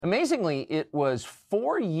Amazingly, it was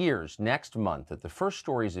 4 years next month that the first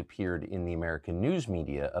stories appeared in the American news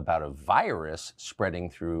media about a virus spreading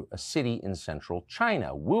through a city in central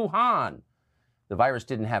China, Wuhan. The virus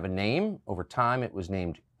didn't have a name. Over time, it was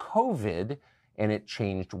named COVID, and it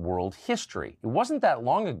changed world history. It wasn't that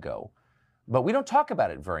long ago, but we don't talk about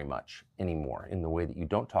it very much anymore in the way that you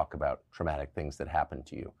don't talk about traumatic things that happen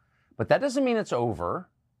to you. But that doesn't mean it's over,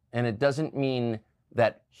 and it doesn't mean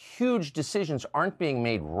that huge decisions aren't being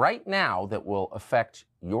made right now that will affect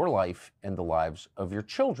your life and the lives of your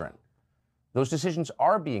children. Those decisions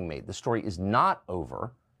are being made. The story is not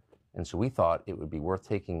over. And so we thought it would be worth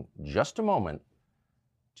taking just a moment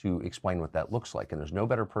to explain what that looks like. And there's no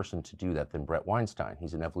better person to do that than Brett Weinstein.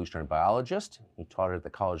 He's an evolutionary biologist. He taught it at the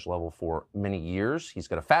college level for many years. He's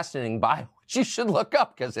got a fascinating bio, which you should look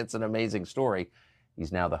up because it's an amazing story.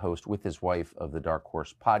 He's now the host with his wife of the Dark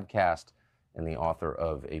Horse podcast and the author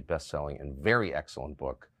of a best-selling and very excellent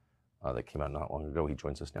book that came out not long ago. He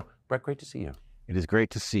joins us now. Brett, great to see you. It is great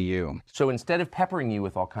to see you. So instead of peppering you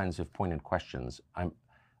with all kinds of pointed questions,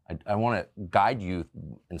 I want to guide you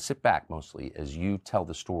and sit back mostly as you tell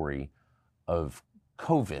the story of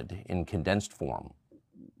COVID in condensed form.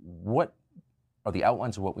 What are the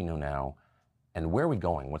outlines of what we know now, and where are we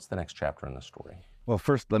going? What's the next chapter in the story? Well,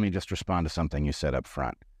 first, let me just respond to something you said up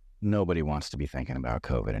front. Nobody wants to be thinking about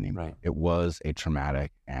COVID anymore. Right. It was a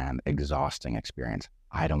traumatic and exhausting experience.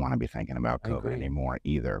 I don't want to be thinking about COVID anymore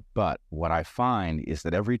either. But what I find is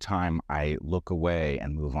that every time I look away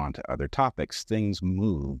and move on to other topics, things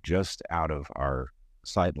move just out of our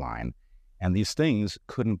sight line. And these things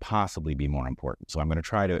couldn't possibly be more important. So I'm going to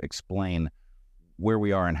try to explain where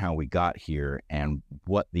we are and how we got here and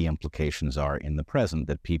what the implications are in the present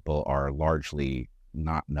that people are largely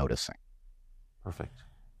not noticing. Perfect.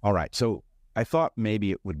 All right. So I thought maybe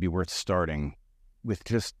it would be worth starting with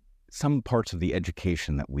just some parts of the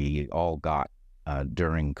education that we all got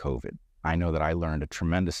during COVID. I know that I learned a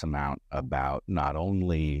tremendous amount about not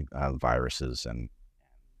only viruses and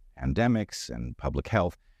pandemics and public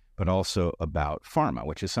health, but also about pharma,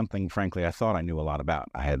 which is something, frankly, I thought I knew a lot about.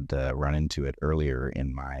 I had run into it earlier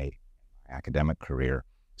in my academic career,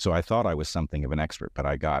 so I thought I was something of an expert, but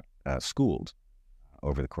I got schooled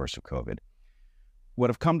over the course of COVID. What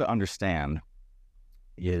I've come to understand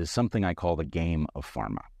is something I call the game of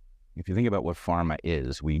pharma. If you think about what pharma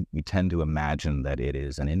is, we tend to imagine that it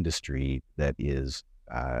is an industry that is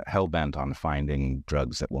hell-bent on finding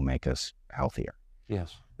drugs that will make us healthier.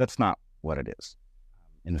 Yes. That's not what it is.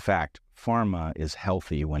 In fact, pharma is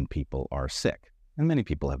healthy when people are sick. And many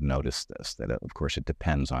people have noticed this, that of course it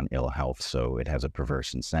depends on ill health, so it has a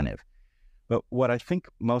perverse incentive. But what I think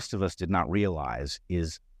most of us did not realize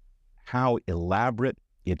is how elaborate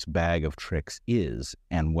its bag of tricks is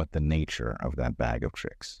and what the nature of that bag of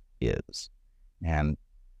tricks is. And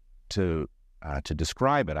to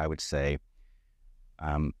describe it, I would say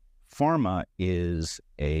pharma is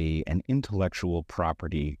an intellectual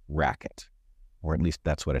property racket, or at least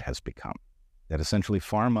that's what it has become. That essentially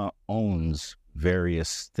pharma owns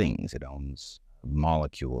various things. It owns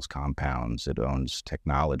molecules, compounds, it owns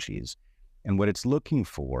technologies. And what it's looking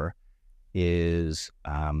for is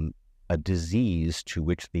a disease to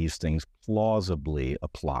which these things plausibly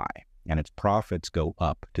apply. And its profits go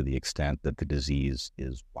up to the extent that the disease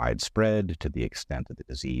is widespread, to the extent that the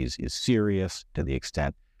disease is serious, to the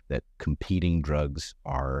extent that competing drugs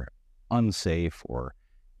are unsafe or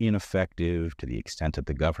ineffective, to the extent that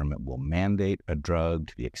the government will mandate a drug,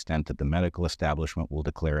 to the extent that the medical establishment will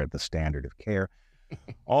declare it the standard of care.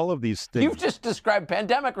 All of these things. You've just described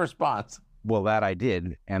pandemic response. Well, that I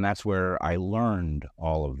did, and that's where I learned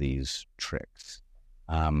all of these tricks,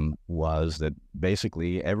 was that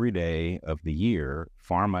basically every day of the year,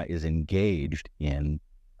 pharma is engaged in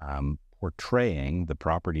portraying the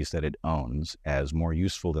properties that it owns as more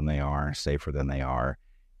useful than they are, safer than they are,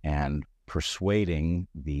 and persuading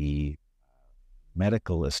the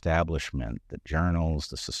medical establishment, the journals,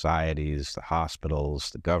 the societies, the hospitals,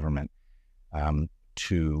 the government,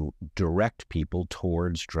 to direct people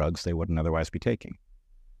towards drugs they wouldn't otherwise be taking.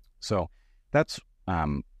 So that's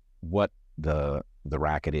what the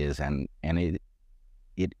racket is, and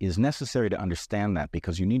it is necessary to understand that,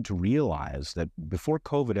 because you need to realize that before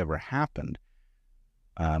COVID ever happened,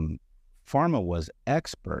 pharma was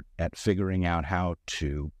expert at figuring out how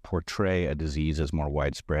to portray a disease as more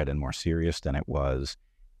widespread and more serious than it was.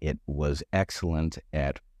 It was excellent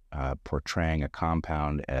at portraying a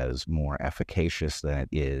compound as more efficacious than it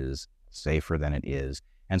is, safer than it is.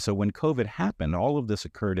 And so when COVID happened, all of this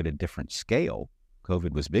occurred at a different scale.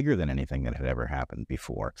 COVID was bigger than anything that had ever happened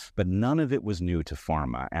before, but none of it was new to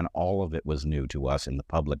pharma, and all of it was new to us in the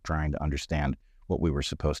public trying to understand what we were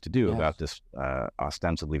supposed to do Yes. about this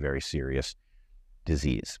ostensibly very serious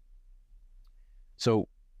disease. So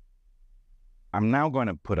I'm now going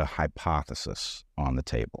to put a hypothesis on the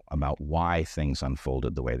table about why things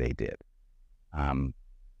unfolded the way they did. And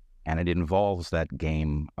it involves that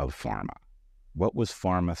game of pharma. What was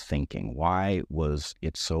pharma thinking? Why was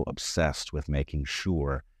it so obsessed with making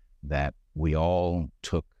sure that we all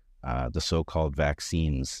took the so-called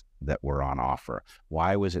vaccines that were on offer?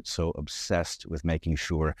 Why was it so obsessed with making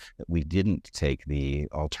sure that we didn't take the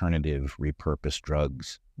alternative repurposed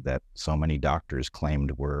drugs that so many doctors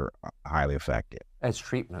claimed were highly effective? As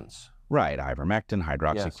treatments. Right. Ivermectin,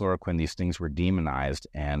 hydroxychloroquine, these things were demonized,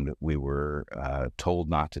 and we were told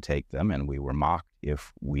not to take them, and we were mocked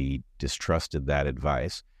if we distrusted that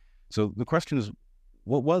advice. So the question is,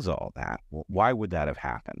 what was all that? Why would that have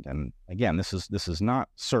happened? And again, this is not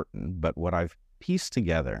certain, but what I've pieced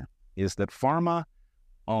together is that pharma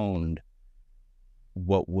owned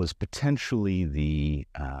what was potentially the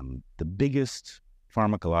biggest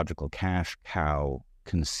pharmacological cash cow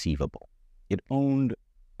conceivable. It owned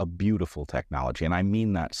a beautiful technology, and I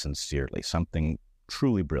mean that sincerely, something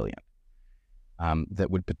truly brilliant, that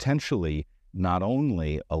would potentially not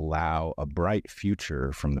only allow a bright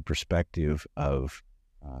future from the perspective of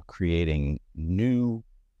creating new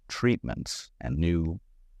treatments and new,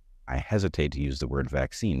 I hesitate to use the word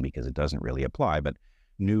vaccine because it doesn't really apply, but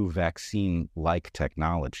new vaccine-like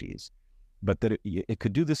technologies, but that it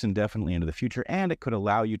could do this indefinitely into the future, and it could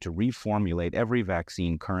allow you to reformulate every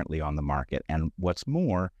vaccine currently on the market. And what's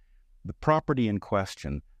more, the property in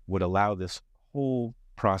question would allow this whole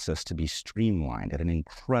process to be streamlined at an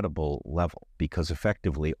incredible level, because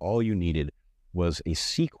effectively all you needed was a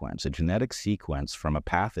sequence, a genetic sequence from a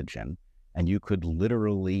pathogen, and you could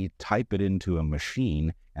literally type it into a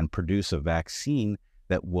machine and produce a vaccine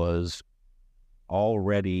that was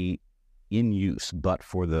already in use, but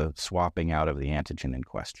for the swapping out of the antigen in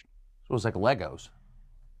question. So it was like Legos.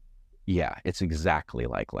 Yeah, it's exactly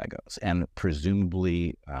like Legos. And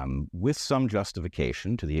presumably with some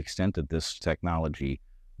justification, to the extent that this technology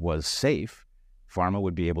was safe, pharma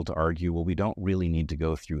would be able to argue, well, we don't really need to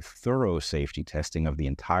go through thorough safety testing of the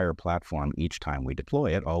entire platform each time we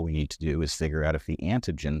deploy it. All we need to do is figure out if the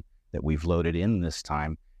antigen that we've loaded in this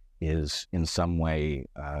time is in some way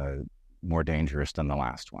more dangerous than the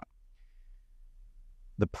last one.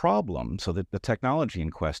 The problem, so that the technology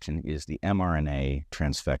in question is the mRNA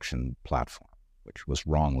transfection platform, which was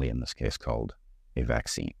wrongly in this case called a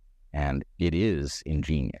vaccine. And it is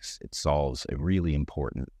ingenious. It solves a really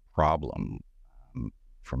important problem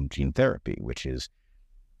from gene therapy, which is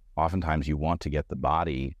oftentimes you want to get the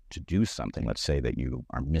body to do something. Let's say that you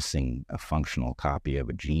are missing a functional copy of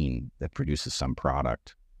a gene that produces some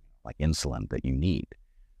product like insulin that you need.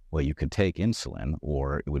 Well, you could take insulin,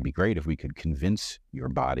 or it would be great if we could convince your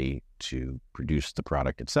body to produce the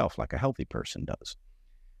product itself like a healthy person does.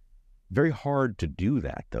 Very hard to do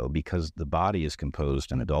that, though, because the body is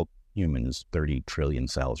composed in adult humans 30 trillion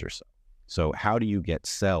cells or so. So how do you get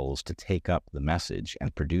cells to take up the message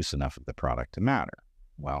and produce enough of the product to matter?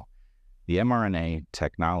 Well, the mRNA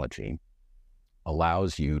technology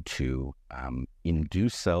allows you to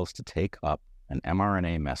induce cells to take up an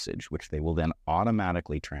mRNA message, which they will then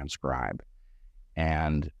automatically transcribe.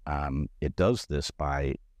 And it does this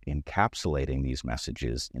by encapsulating these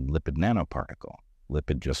messages in lipid nanoparticle.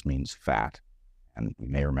 Lipid just means fat. And you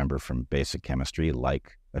may remember from basic chemistry,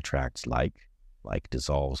 like attracts like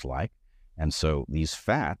dissolves like. And so these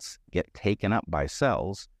fats get taken up by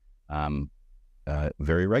cells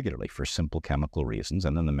very regularly for simple chemical reasons.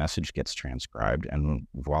 And then the message gets transcribed, and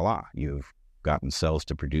voila, you've gotten cells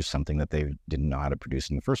to produce something that they didn't know how to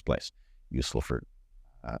produce in the first place. Useful for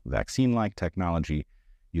vaccine-like technology,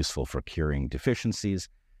 useful for curing deficiencies.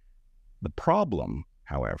 The problem,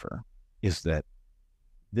 however, is that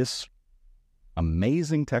this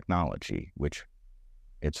amazing technology, which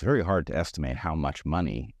it's very hard to estimate how much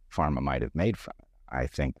money pharma might have made from it. I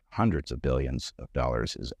think hundreds of billions of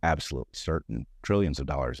dollars is absolutely certain. Trillions of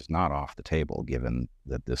dollars is not off the table, given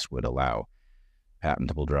that this would allow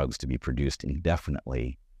patentable drugs to be produced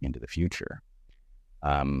indefinitely into the future.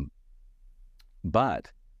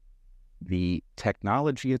 But the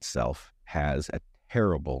technology itself has a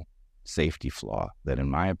terrible safety flaw that, in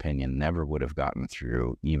my opinion, never would have gotten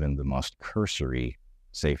through even the most cursory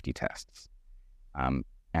safety tests. And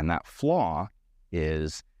that flaw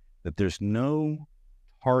is that there's no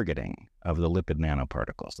targeting of the lipid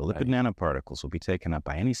nanoparticles. The lipid nanoparticles will be taken up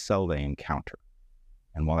by any cell they encounter.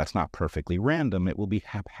 And while that's not perfectly random, it will be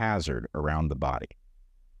haphazard around the body.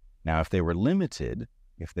 Now, if they were limited,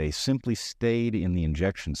 if they simply stayed in the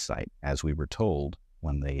injection site, as we were told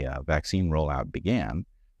when the vaccine rollout began,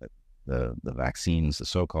 the vaccines, the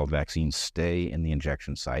so-called vaccines, stay in the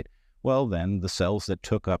injection site, well, then the cells that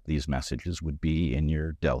took up these messages would be in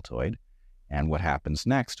your deltoid, and what happens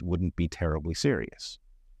next wouldn't be terribly serious.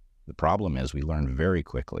 The problem is we learned very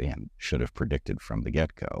quickly, and should have predicted from the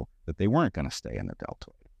get-go, that they weren't going to stay in the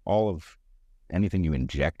deltoid. All of anything you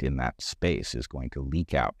inject in that space is going to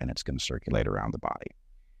leak out, and it's going to circulate around the body.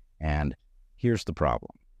 And here's the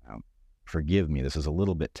problem. Now, forgive me, this is a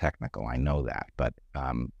little bit technical, I know that, but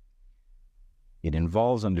it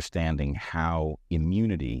involves understanding how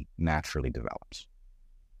immunity naturally develops.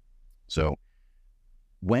 So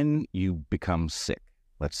when you become sick,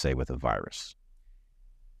 let's say with a virus,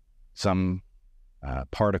 some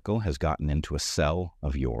particle has gotten into a cell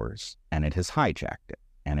of yours and it has hijacked it,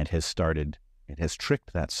 and it has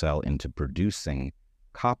tricked that cell into producing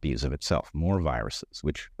copies of itself, more viruses,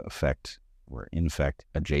 which affect or infect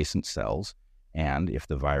adjacent cells. And if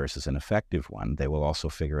the virus is an effective one, they will also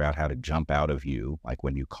figure out how to jump out of you, like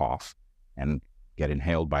when you cough, and get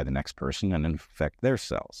inhaled by the next person and infect their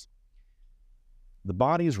cells. The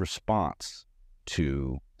body's response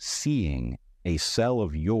to seeing a cell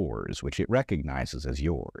of yours, which it recognizes as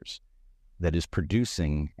yours, that is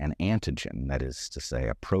producing an antigen, that is to say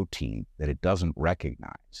a protein that it doesn't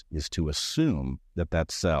recognize, is to assume that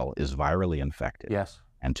that cell is virally infected. Yes.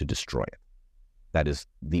 And to destroy it. That is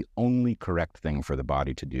the only correct thing for the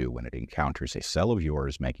body to do when it encounters a cell of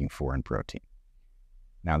yours making foreign protein.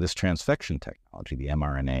 Now, this transfection technology, the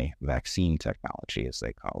mRNA vaccine technology, as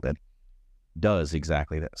they called it, does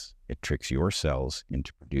exactly this. It tricks your cells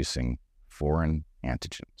into producing foreign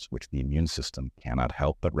antigens, which the immune system cannot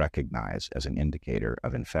help but recognize as an indicator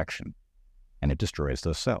of infection, and it destroys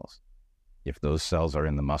those cells. If those cells are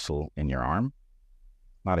in the muscle in your arm,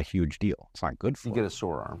 not a huge deal. It's not good for you. You get a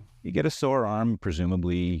sore arm. You get a sore arm,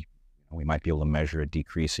 presumably we might be able to measure a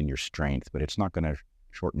decrease in your strength, but it's not going to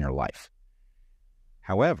shorten your life.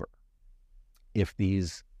 However, if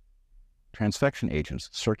these transfection agents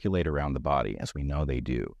circulate around the body, as we know they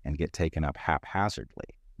do, and get taken up haphazardly,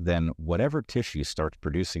 then whatever tissue starts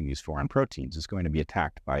producing these foreign proteins is going to be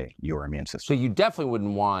attacked by your immune system. So you definitely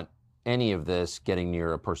wouldn't want any of this getting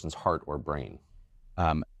near a person's heart or brain.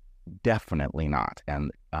 Definitely not.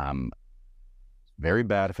 And very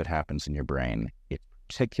bad if it happens in your brain. It's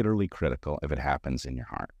particularly critical if it happens in your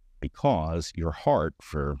heart, because your heart,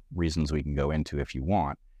 for reasons we can go into if you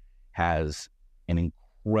want, has an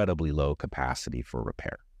incredibly low capacity for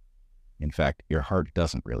repair. In fact, your heart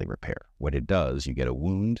doesn't really repair. What it does, you get a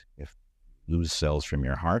wound, if you lose cells from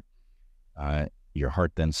your heart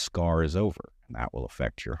then scars over. That will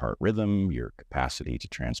affect your heart rhythm, your capacity to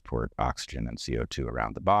transport oxygen and CO2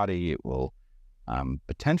 around the body. It will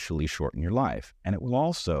potentially shorten your life. And it will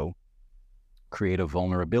also create a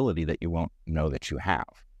vulnerability that you won't know that you have.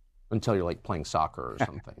 Until you're like playing soccer or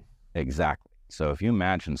something. Exactly. So if you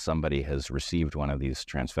imagine somebody has received one of these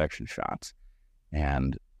transfection shots,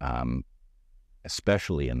 and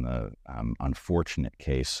especially in the unfortunate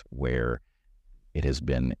case where it has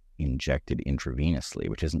been injected intravenously,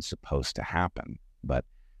 which isn't supposed to happen. But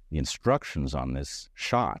the instructions on this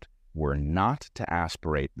shot were not to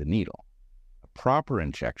aspirate the needle. A proper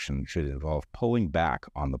injection should involve pulling back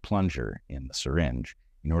on the plunger in the syringe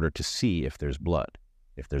in order to see if there's blood.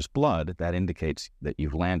 If there's blood, that indicates that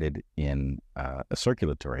you've landed in a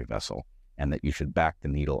circulatory vessel and that you should back the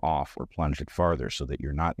needle off or plunge it farther so that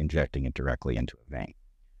you're not injecting it directly into a vein.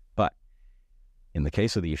 But in the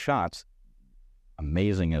case of these shots,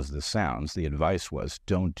 amazing as this sounds, the advice was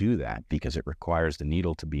don't do that because it requires the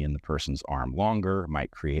needle to be in the person's arm longer,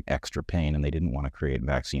 might create extra pain, and they didn't want to create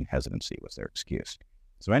vaccine hesitancy was their excuse.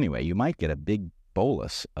 So anyway, you might get a big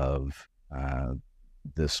bolus of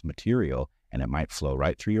this material, and it might flow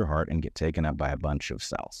right through your heart and get taken up by a bunch of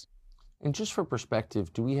cells. And just for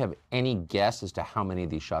perspective, do we have any guess as to how many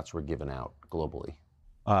of these shots were given out globally?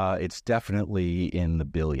 It's definitely in the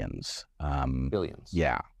billions. Billions?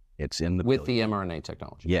 Yeah. It's in the with billions. The mRNA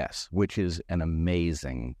technology. Yes, which is an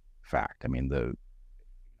amazing fact. I mean,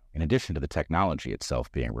 in addition to the technology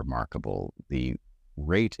itself being remarkable, the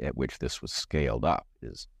rate at which this was scaled up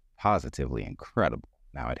is positively incredible.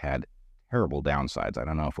 Now, it had terrible downsides. I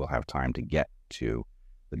don't know if we'll have time to get to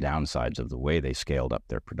the downsides of the way they scaled up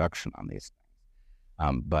their production on these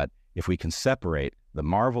things. But if we can separate the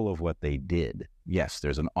marvel of what they did, yes,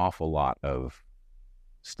 there's an awful lot of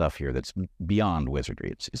stuff here that's beyond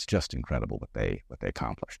wizardry. It's just incredible what they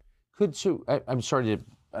accomplished. I'm sorry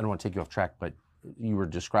I don't want to take you off track, but you were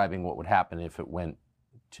describing what would happen if it went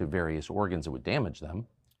to various organs, it would damage them.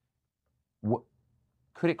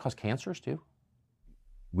 Could it cause cancers too?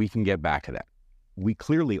 We can get back to that. we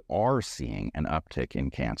clearly are seeing an uptick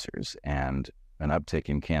in cancers, and an uptick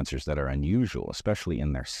in cancers that are unusual, especially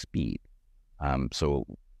in their speed. So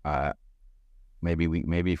maybe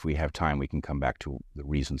if we have time, we can come back to the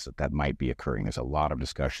reasons that might be occurring. There's a lot of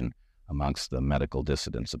discussion amongst the medical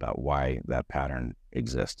dissidents about why that pattern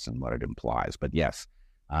exists and what it implies. But yes,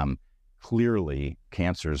 clearly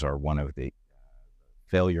cancers are one of the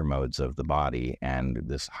failure modes of the body, and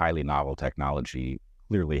this highly novel technology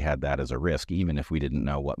clearly had that as a risk, even if we didn't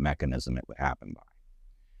know what mechanism it would happen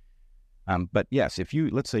by. But yes,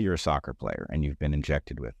 let's say you're a soccer player and you've been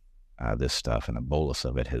injected with this stuff, and a bolus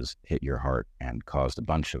of it has hit your heart and caused a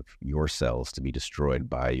bunch of your cells to be destroyed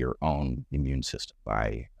by your own immune system,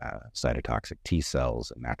 by cytotoxic T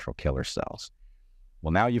cells and natural killer cells.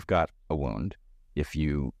 Well, now you've got a wound. If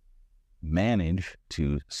you manage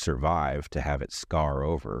to survive to have it scar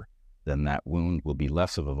over, then that wound will be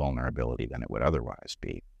less of a vulnerability than it would otherwise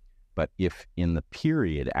be. But if in the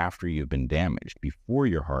period after you've been damaged, before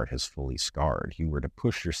your heart has fully scarred, you were to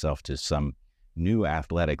push yourself to some new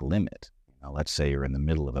athletic limit, let's say you're in the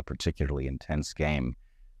middle of a particularly intense game,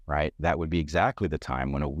 right? That would be exactly the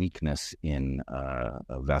time when a weakness in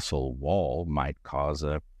a vessel wall might cause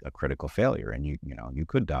a critical failure, and you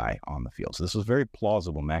could die on the field. So this is a very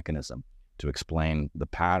plausible mechanism to explain the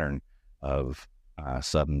pattern of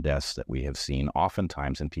sudden deaths that we have seen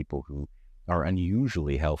oftentimes in people who are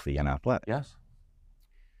unusually healthy and athletic. Yes.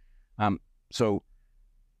 So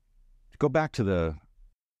to go back to the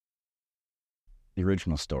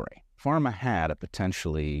original story, pharma had a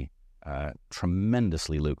potentially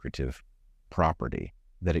tremendously lucrative property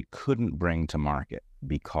that it couldn't bring to market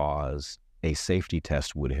because a safety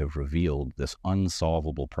test would have revealed this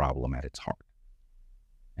unsolvable problem at its heart.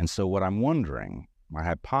 And so what I'm wondering, my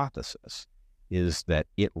hypothesis, is that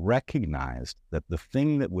it recognized that the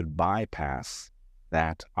thing that would bypass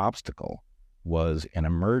that obstacle was an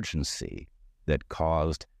emergency that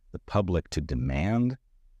caused the public to demand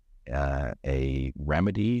a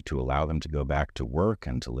remedy to allow them to go back to work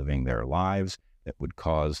and to living their lives, that would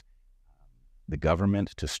cause the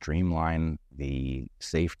government to streamline the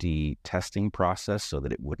safety testing process so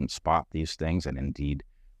that it wouldn't spot these things. And indeed,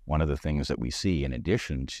 one of the things that we see, in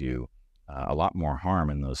addition to a lot more harm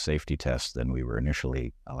in those safety tests than we were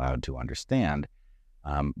initially allowed to understand,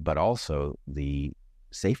 but also the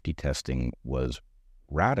safety testing was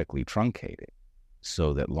radically truncated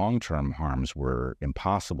so that long-term harms were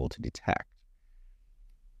impossible to detect.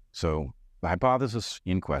 So the hypothesis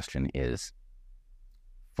in question is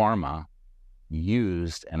pharma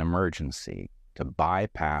used an emergency to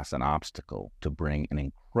bypass an obstacle to bring an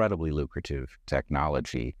incredibly lucrative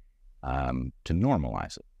technology to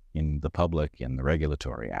normalize it in the public, in the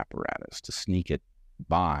regulatory apparatus, to sneak it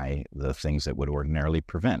by the things that would ordinarily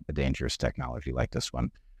prevent a dangerous technology like this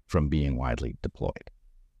one from being widely deployed.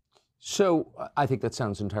 So I think that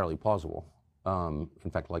sounds entirely plausible.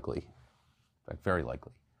 In fact, likely. In fact, very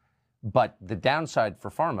likely. But the downside for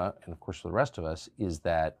pharma, and of course for the rest of us, is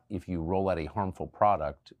that if you roll out a harmful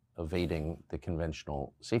product evading the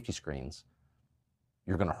conventional safety screens,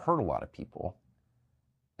 you're going to hurt a lot of people.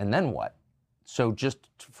 And then what? So just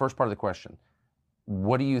first part of the question,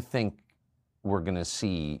 what do you think we're going to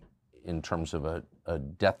see in terms of a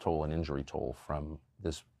death toll and injury toll from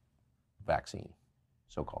this vaccine,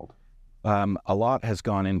 so-called? A lot has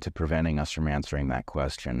gone into preventing us from answering that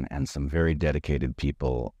question, and some very dedicated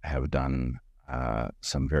people have done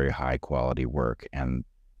some very high-quality work, and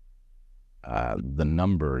the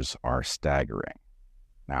numbers are staggering.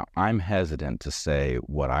 Now, I'm hesitant to say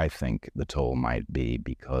what I think the toll might be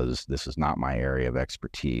because this is not my area of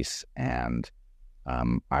expertise, and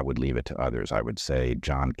I would leave it to others. I would say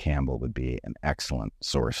John Campbell would be an excellent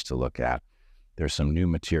source to look at. There's some new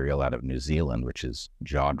material out of New Zealand, which is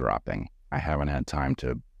jaw-dropping. I haven't had time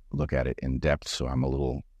to look at it in depth, so I'm a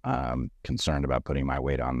little concerned about putting my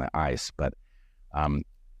weight on the ice. But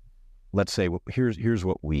let's say here's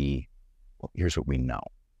what we know.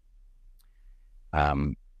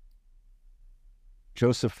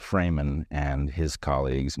 Joseph Freeman and his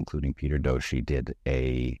colleagues, including Peter Doshi, did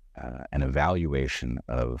an evaluation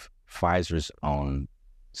of Pfizer's own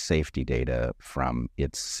safety data from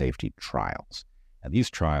its safety trials. And these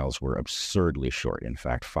trials were absurdly short. In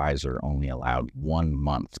fact, Pfizer only allowed 1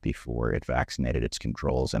 month before it vaccinated its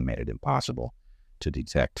controls and made it impossible to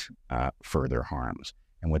detect further harms.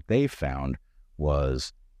 And what they found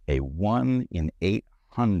was a 1 in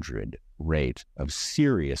 800 rate of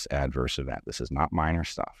serious adverse event. This is not minor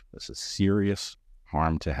stuff. This is serious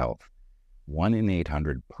harm to health. 1 in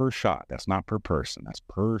 800 per shot. That's not per person. That's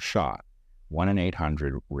per shot. 1 in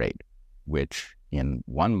 800 rate, which in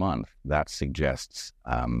 1 month, that suggests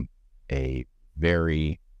a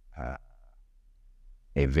very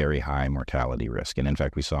a very high mortality risk. And in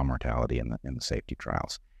fact, we saw mortality in the safety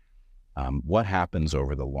trials. What happens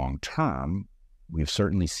over the long term? We've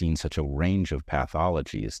certainly seen such a range of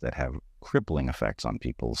pathologies that have crippling effects on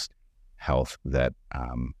people's health that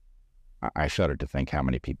I shudder to think how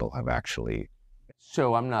many people have actually.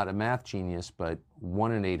 So I'm not a math genius, but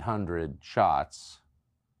 1 in 800 shots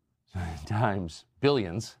times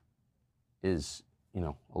billions is,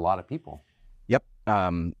 a lot of people. Yep.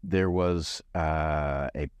 There was I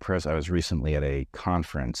was recently at a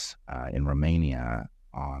conference in Romania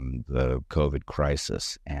on the COVID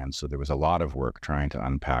crisis. And so there was a lot of work trying to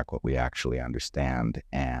unpack what we actually understand.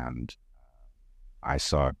 And I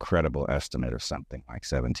saw a credible estimate of something like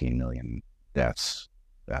 17 million deaths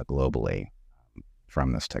globally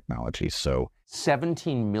from this technology. So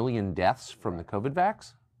 17 million deaths from the COVID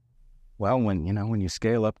vax? Well, when you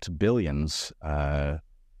scale up to billions,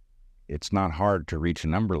 it's not hard to reach a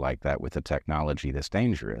number like that with a technology that's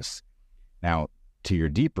dangerous. Now, to your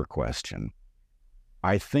deeper question,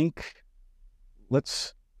 I think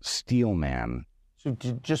let's steel man. So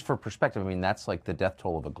just for perspective, that's like the death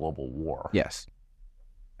toll of a global war. Yes,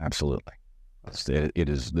 absolutely.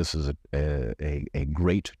 This is a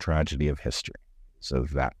great tragedy of history. So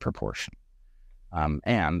that proportion.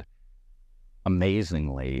 And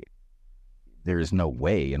amazingly, there is no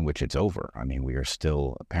way in which it's over. We are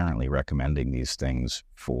still apparently recommending these things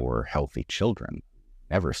for healthy children.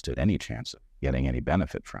 Never stood any chance of getting any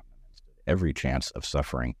benefit from them. Every chance of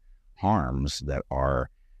suffering harms that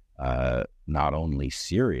are not only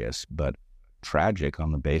serious, but tragic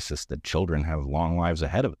on the basis that children have long lives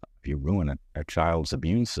ahead of them. If you ruin a child's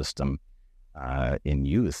immune system in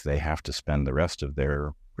youth, they have to spend the rest of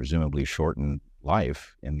their presumably shortened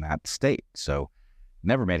life in that state. So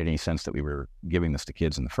never made any sense that we were giving this to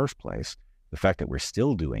kids in the first place. The fact that we're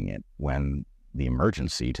still doing it when the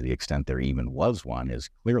emergency, to the extent there even was one, is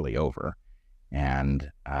clearly over.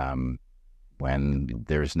 And when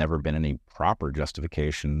there's never been any proper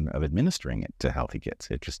justification of administering it to healthy kids.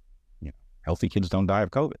 It just, healthy kids don't die of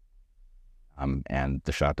COVID. And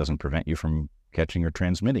the shot doesn't prevent you from catching or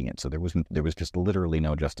transmitting it. So there was just literally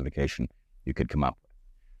no justification you could come up with.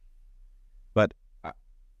 But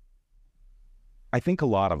I think a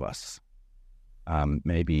lot of us,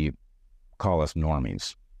 maybe call us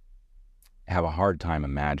normies, have a hard time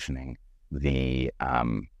imagining the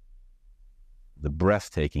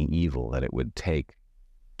breathtaking evil that it would take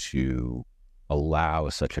to allow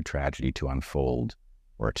such a tragedy to unfold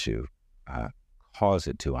or to cause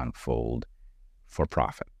it to unfold for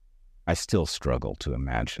profit. I still struggle to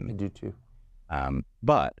imagine. I do too.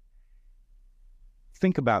 But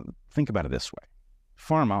think about it this way.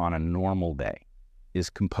 Pharma on a normal day is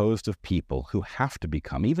composed of people who have to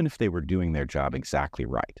become, even if they were doing their job exactly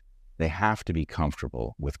right, they have to be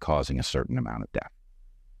comfortable with causing a certain amount of death.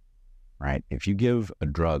 Right? If you give a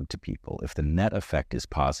drug to people, if the net effect is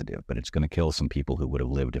positive, but it's going to kill some people who would have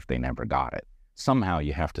lived if they never got it, somehow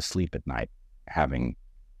you have to sleep at night having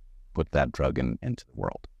put that drug into the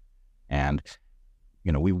world. And,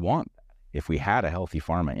 we want that. If we had a healthy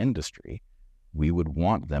pharma industry, we would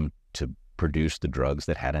want them to produce the drugs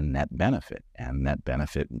that had a net benefit, and net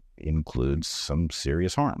benefit includes some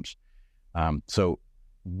serious harms. So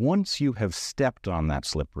once you have stepped on that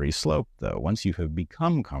slippery slope, though, once you have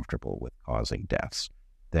become comfortable with causing deaths,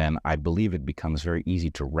 then I believe it becomes very easy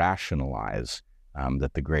to rationalize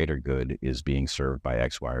that the greater good is being served by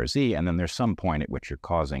X, Y, or Z. And then there's some point at which you're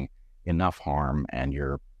causing enough harm and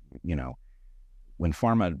when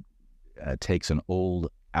pharma takes an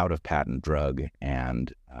old out-of-patent drug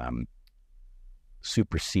and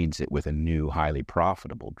supersedes it with a new, highly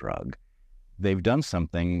profitable drug, they've done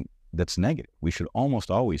something that's negative. We should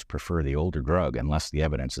almost always prefer the older drug unless the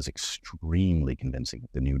evidence is extremely convincing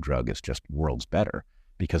that the new drug is just worlds better.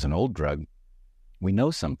 Because an old drug, we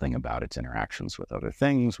know something about its interactions with other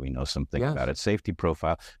things. We know something about its safety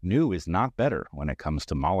profile. New is not better when it comes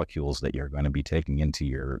to molecules that you're going to be taking into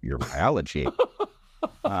your biology.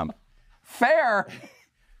 Fair.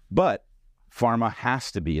 But pharma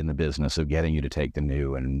has to be in the business of getting you to take the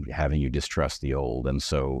new and having you distrust the old. And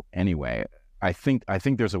so anyway, I think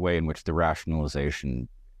there's a way in which the rationalization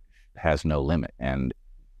has no limit, and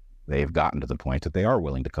they've gotten to the point that they are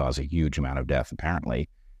willing to cause a huge amount of death, apparently.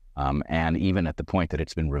 And even at the point that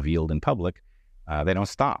it's been revealed in public, they don't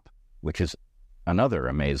stop, which is another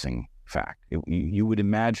amazing fact. You would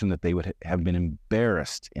imagine that they would have been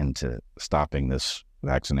embarrassed into stopping this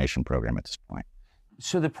vaccination program at this point.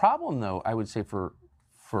 So the problem, though, I would say for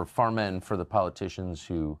pharma and for the politicians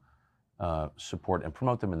who support and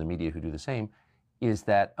promote them in the media who do the same, is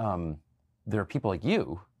that there are people like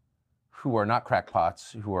you who are not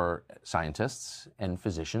crackpots, who are scientists and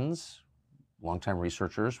physicians, longtime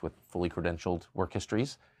researchers with fully credentialed work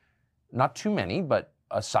histories. Not too many, but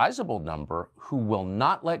a sizable number who will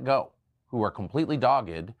not let go, who are completely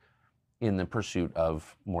dogged in the pursuit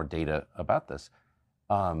of more data about this.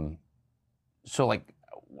 So, like,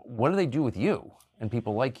 what do they do with you and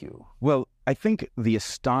people like you? Well, I think the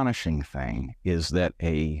astonishing thing is that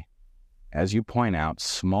as you point out,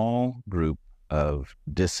 small group of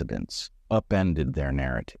dissidents upended their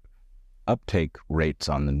narrative. Uptake rates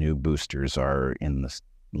on the new boosters are in the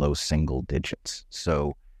low single digits.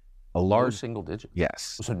 So a large... Low single digits?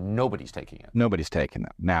 Yes. So nobody's taking it? Nobody's taking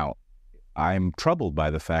it. Now, I'm troubled by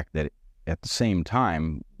the fact that at the same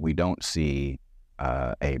time, we don't see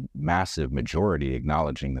a massive majority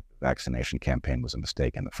acknowledging that the vaccination campaign was a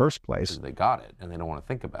mistake in the first place. Because they got it, and they don't want to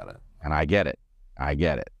think about it. And I get it.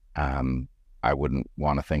 I wouldn't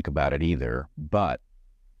want to think about it either. But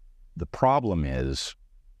the problem is,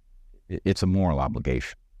 it's a moral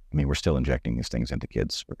obligation. I mean, we're still injecting these things into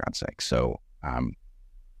kids, for God's sake. So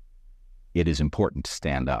it is important to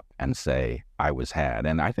stand up and say, I was had.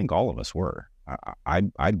 And I think all of us were.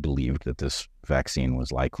 I believed that this vaccine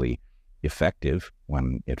was likely effective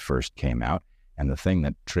when it first came out. And the thing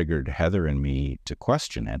that triggered Heather and me to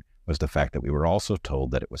question it was the fact that we were also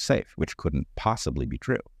told that it was safe, which couldn't possibly be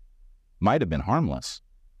true. Might have been harmless,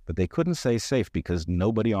 but they couldn't say safe because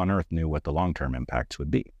nobody on earth knew what the long-term impacts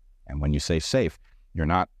would be. And when you say safe, you're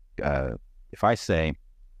not, if I say,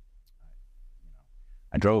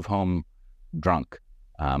 I drove home drunk,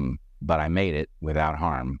 but I made it without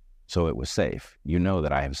harm, so it was safe, you know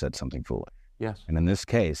that I have said something foolish. Yes. And in this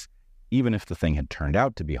case, even if the thing had turned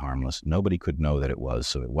out to be harmless, nobody could know that it was,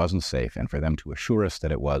 so it wasn't safe. And for them to assure us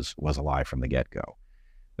that it was a lie from the get-go.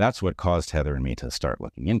 That's what caused Heather and me to start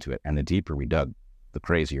looking into it. And the deeper we dug, the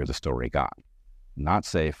crazier the story got. Not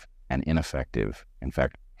safe and ineffective, in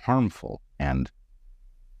fact, harmful and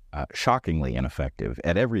shockingly ineffective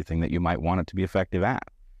at everything that you might want it to be effective at.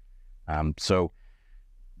 So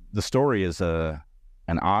the story is an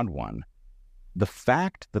odd one. The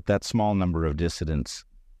fact that that small number of dissidents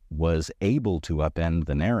was able to upend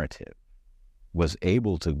the narrative, was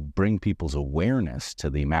able to bring people's awareness to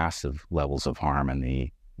the massive levels of harm and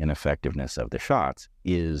the ineffectiveness of the shots,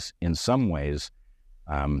 is in some ways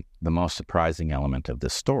the most surprising element of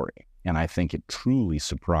this story. And I think it truly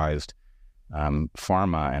surprised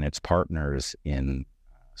pharma and its partners in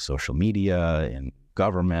social media, in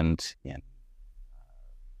government, in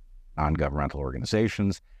non-governmental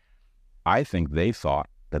organizations. I think they thought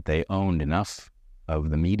that they owned enough of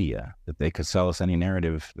the media that they could sell us any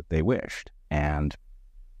narrative that they wished. And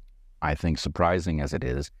I think, surprising as it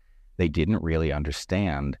is, they didn't really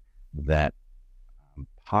understand that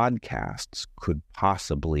podcasts could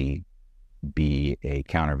possibly be a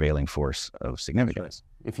countervailing force of significance.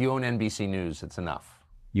 If you own NBC News, it's enough.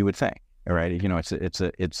 You would think, all right? You know,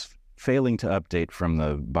 it's failing to update from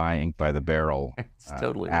the buy ink by the barrel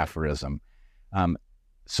totally aphorism. Right.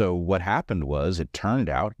 So what happened was, it turned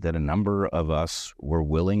out that a number of us were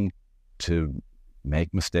willing to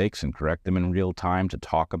make mistakes and correct them in real time, to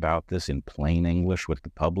talk about this in plain English with the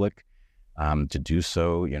public, to do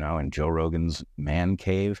so, you know, in Joe Rogan's man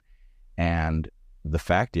cave. And the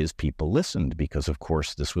fact is, people listened because, of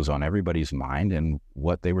course, this was on everybody's mind, and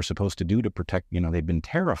what they were supposed to do to protect, you know, they'd been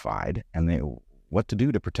terrified, and what to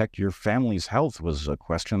do to protect your family's health was a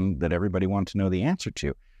question that everybody wanted to know the answer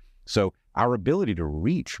to. So our ability to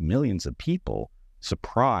reach millions of people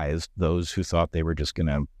surprised those who thought they were just going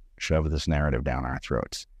to shove this narrative down our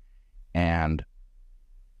throats. And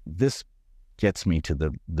this gets me to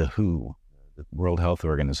the WHO, the World Health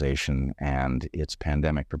Organization, and its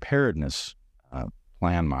pandemic preparedness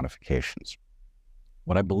plan modifications.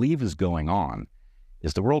 What I believe is going on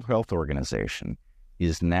is the World Health Organization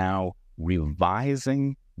is now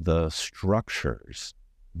revising the structures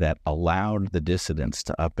that allowed the dissidents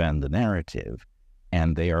to upend the narrative,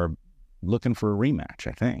 and they are looking for a rematch,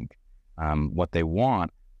 I think. What they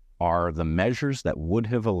want are the measures that would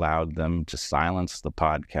have allowed them to silence the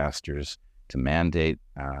podcasters, to mandate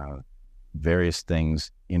various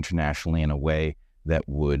things internationally in a way that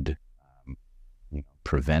would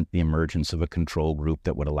prevent the emergence of a control group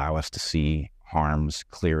that would allow us to see harms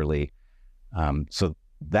clearly. So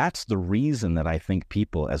that's the reason that I think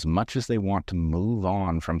people, as much as they want to move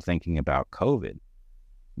on from thinking about COVID,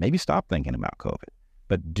 maybe stop thinking about COVID,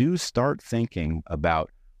 but do start thinking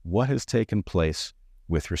about what has taken place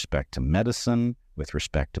with respect to medicine, with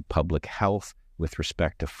respect to public health, with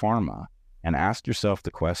respect to pharma, and ask yourself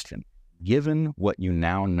the question, given what you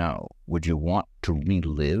now know, would you want to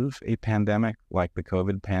relive a pandemic like the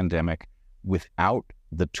COVID pandemic without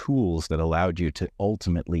the tools that allowed you to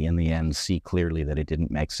ultimately, in the end, see clearly that it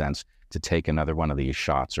didn't make sense to take another one of these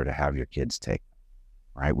shots or to have your kids take them,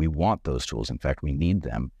 right? We want those tools. In fact, we need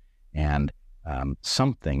them. And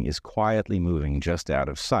something is quietly moving just out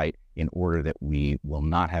of sight in order that we will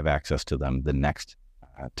not have access to them the next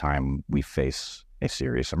time we face a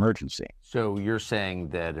serious emergency. So you're saying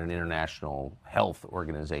that an international health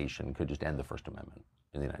organization could just end the First Amendment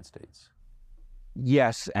in the United States?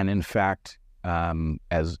 Yes, and in fact,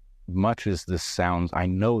 as much as this sounds, I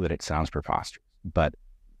know that it sounds preposterous, but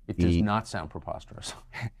it does not sound preposterous.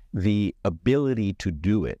 The ability to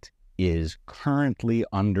do it is currently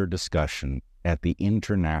under discussion at the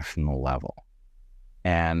international level.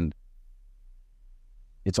 And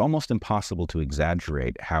it's almost impossible to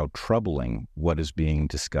exaggerate how troubling what is being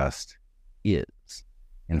discussed is.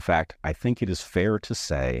 In fact, I think it is fair to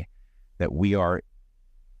say that we are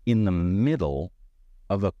in the middle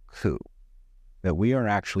of a coup, that we are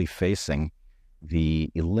actually facing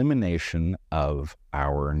the elimination of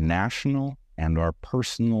our national and our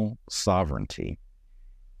personal sovereignty,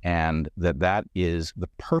 and that is the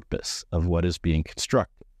purpose of what is being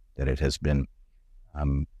constructed, that it has been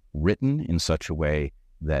written in such a way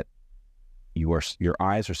that your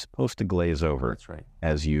eyes are supposed to glaze over. That's right.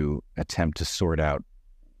 As you attempt to sort out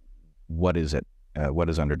what is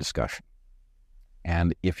under discussion.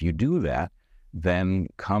 And if you do that, then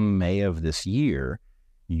come May of this year,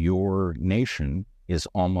 your nation is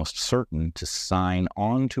almost certain to sign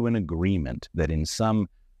on to an agreement that in some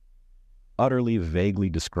utterly vaguely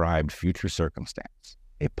described future circumstance,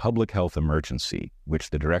 a public health emergency,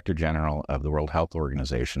 which the Director General of the World Health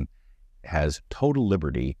Organization has total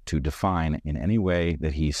liberty to define in any way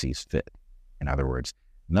that he sees fit. In other words,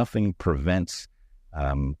 nothing prevents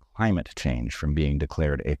climate change from being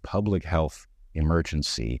declared a public health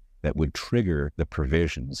emergency that would trigger the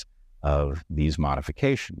provisions of these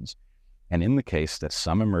modifications. And in the case that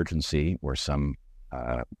some emergency or some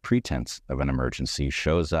pretense of an emergency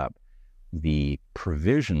shows up, the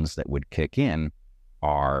provisions that would kick in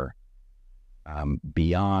are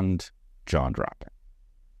beyond jaw-dropping.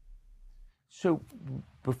 So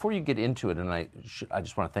before you get into it, and I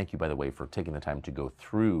just want to thank you, by the way, for taking the time to go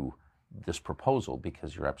through this proposal,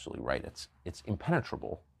 because you're absolutely right. It's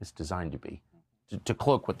impenetrable. It's designed to be, to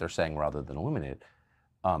cloak what they're saying rather than illuminate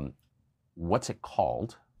it. What's it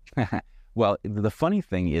called? Well, the funny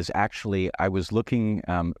thing is, actually, I was looking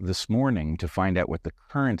this morning to find out what the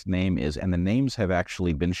current name is, and the names have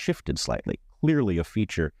actually been shifted slightly. Clearly a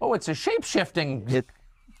feature. Oh, it's a shape-shifting agreement.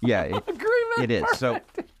 It is. Perfect. So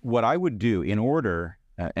what I would do in order,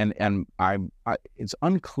 it's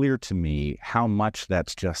unclear to me how much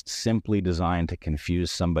that's just simply designed to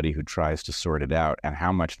confuse somebody who tries to sort it out, and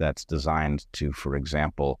how much that's designed to, for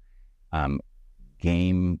example,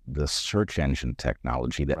 game the search engine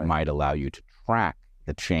technology that might allow you to track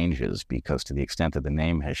the changes, because to the extent that the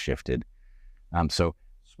name has shifted. So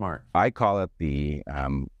smart. I call it the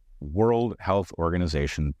World Health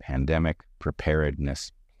Organization Pandemic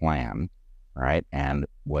Preparedness Plan, right? And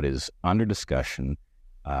what is under discussion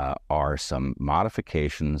are some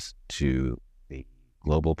modifications to the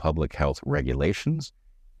global public health regulations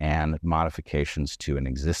and modifications to an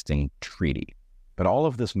existing treaty. But all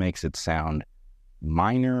of this makes it sound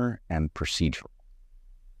minor and procedural.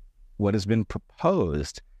 What has been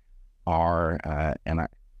proposed are,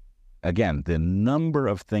 again, the number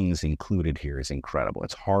of things included here is incredible.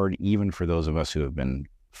 It's hard, even for those of us who have been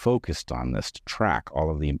focused on this, to track all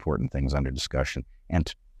of the important things under discussion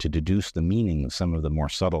and to deduce the meaning of some of the more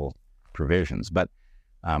subtle provisions. But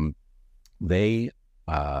the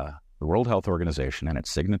World Health Organization and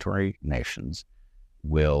its signatory nations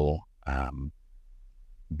will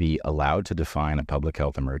be allowed to define a public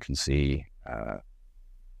health emergency on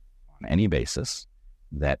any basis,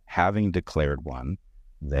 that having declared one,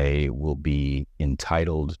 they will be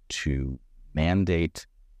entitled to mandate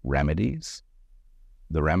remedies.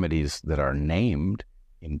 The remedies that are named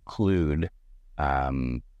include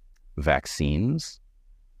vaccines.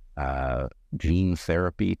 Gene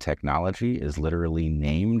therapy technology is literally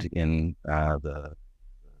named in the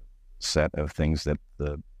set of things that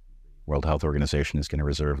the World Health Organization is going to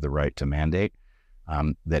reserve the right to mandate,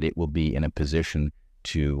 that it will be in a position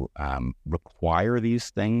to require these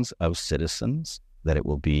things of citizens, that it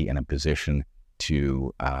will be in a position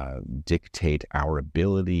to dictate our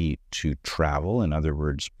ability to travel. In other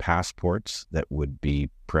words, passports that would be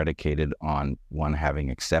predicated on one having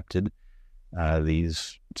accepted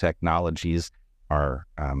these technologies are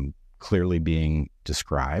clearly being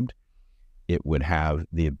described. It would have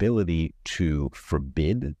the ability to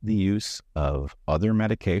forbid the use of other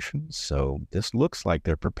medications. So this looks like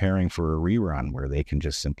they're preparing for a rerun where they can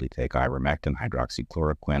just simply take ivermectin,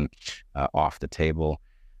 hydroxychloroquine off the table.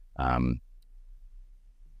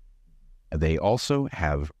 They also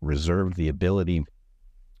have reserved the ability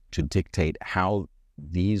to dictate how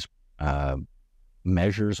these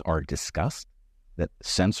measures are discussed, that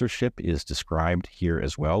censorship is described here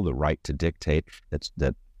as well, the right to dictate.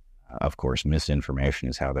 That of course, misinformation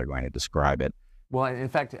is how they're going to describe it. Well, in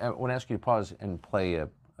fact, I want to ask you to pause and play a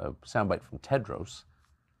soundbite from Tedros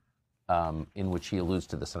in which he alludes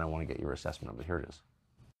to this, and I want to get your assessment of it. Here it is.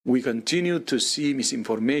 We continue to see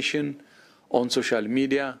misinformation on social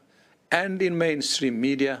media and in mainstream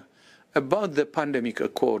media about the pandemic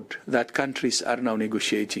accord that countries are now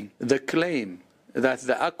negotiating. The claim that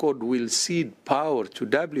the accord will cede power to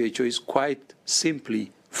WHO is quite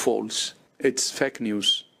simply false. It's fake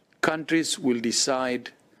news. Countries will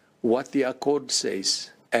decide what the accord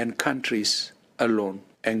says, and countries alone.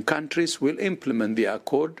 And countries will implement the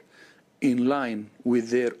accord in line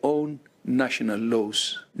with their own national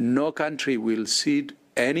laws. No country will cede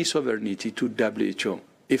any sovereignty to WHO.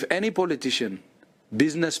 If any politician,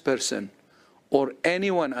 business person, or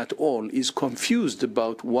anyone at all is confused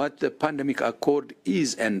about what the pandemic accord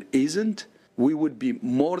is and isn't, we would be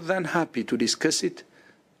more than happy to discuss it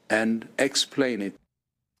and explain it.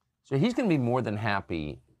 So he's going to be more than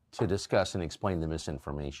happy to discuss and explain the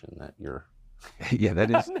misinformation that you're yeah, that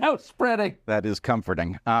is now spreading. That is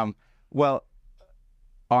comforting. Well,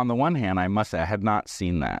 on the one hand, I must say I had not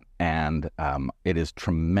seen that, and it is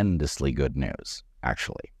tremendously good news,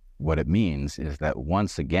 actually. What it means is that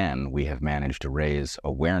once again, we have managed to raise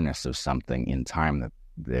awareness of something in time that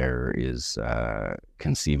there is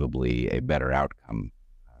conceivably a better outcome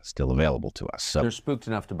still available to us. So they're spooked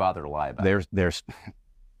enough to bother to lie about it. There's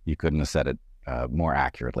you couldn't have said it more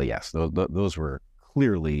accurately. Yes, those were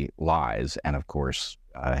clearly lies. And of course,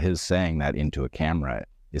 his saying that into a camera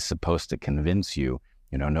is supposed to convince you,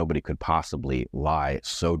 nobody could possibly lie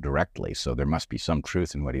so directly. So there must be some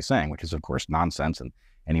truth in what he's saying, which is, of course, nonsense. And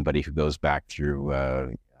anybody who goes back through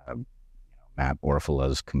Matt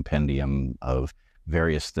Orfala's compendium of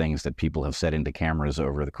various things that people have said into cameras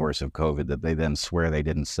over the course of COVID that they then swear they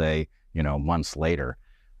didn't say, months later,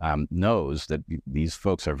 knows that these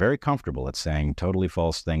folks are very comfortable at saying totally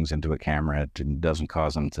false things into a camera. It doesn't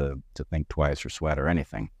cause them to think twice or sweat or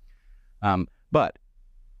anything. But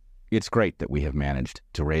it's great that we have managed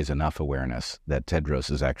to raise enough awareness that Tedros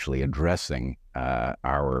is actually addressing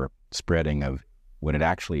our spreading of what it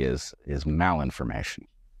actually is malinformation.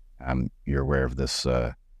 You're aware of this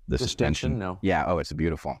distinction? No. Yeah. Oh, it's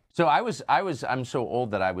beautiful. So I'm so old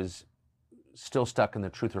that I was still stuck in the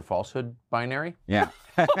truth or falsehood binary. Yeah.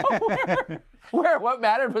 where what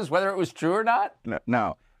mattered was whether it was true or not.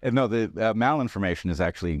 No. The malinformation is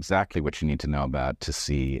actually exactly what you need to know about to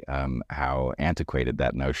see how antiquated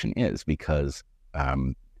that notion is, because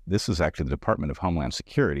this is actually the Department of Homeland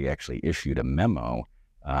Security actually issued a memo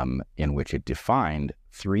in which it defined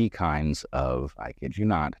three kinds of, I kid you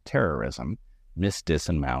not, terrorism: mis, dis,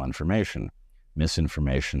 and malinformation.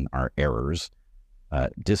 Misinformation are errors.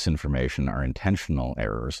 Disinformation are intentional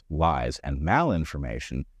errors, lies, and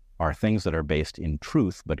malinformation are things that are based in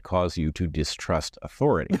truth but cause you to distrust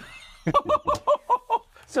authority.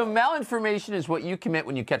 So malinformation is what you commit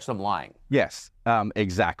when you catch them lying. Yes,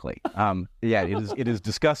 exactly. It is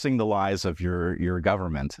discussing the lies of your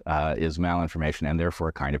government is malinformation, and therefore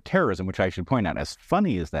a kind of terrorism, which I should point out, as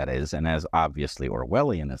funny as that is, and as obviously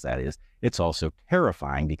Orwellian as that is, it's also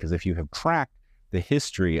terrifying, because if you have tracked the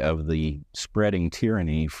history of the spreading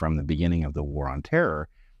tyranny from the beginning of the War on Terror,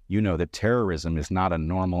 you know that terrorism is not a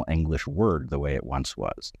normal English word the way it once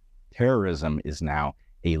was. Terrorism is now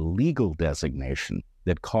a legal designation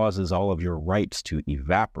that causes all of your rights to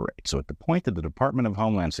evaporate. So at the point that the Department of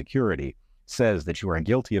Homeland Security says that you are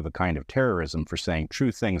guilty of a kind of terrorism for saying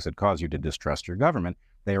true things that cause you to distrust your government,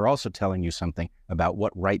 they are also telling you something about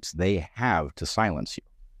what rights they have to silence you.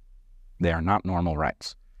 They are not normal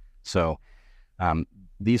rights. So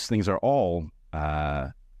these things are all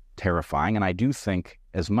terrifying, and I do think,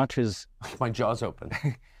 as much as my jaw's open,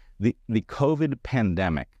 the COVID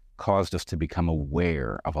pandemic caused us to become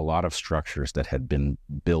aware of a lot of structures that had been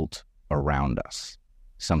built around us.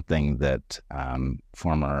 Something that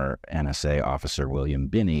former NSA officer William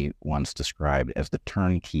Binney once described as the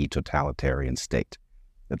turnkey totalitarian state.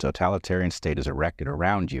 The totalitarian state is erected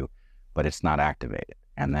around you, but it's not activated.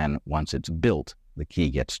 And then once it's built, the key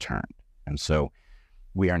gets turned. And so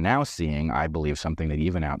we are now seeing, I believe, something that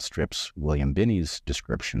even outstrips William Binney's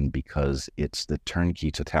description, because it's the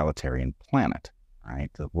turnkey totalitarian planet. right?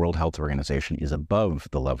 The World Health Organization is above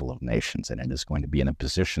the level of nations, and it is going to be in a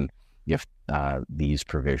position, if these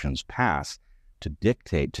provisions pass, to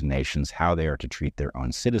dictate to nations how they are to treat their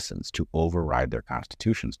own citizens, to override their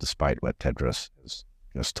constitutions, despite what Tedros has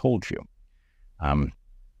just told you.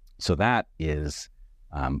 So that is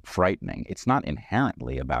frightening. It's not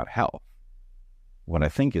inherently about health. What I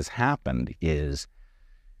think has happened is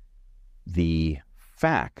the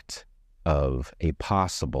fact of a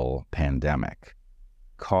possible pandemic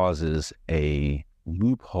causes a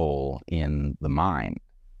loophole in the mind.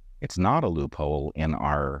 It's not a loophole in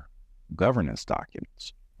our governance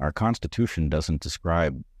documents. Our Constitution doesn't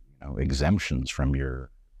describe, exemptions from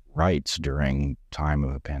your rights during time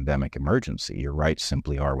of a pandemic emergency. Your rights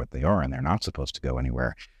simply are what they are, and they're not supposed to go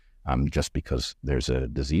anywhere just because there's a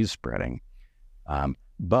disease spreading.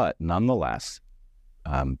 But nonetheless,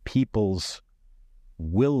 people's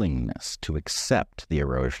willingness to accept the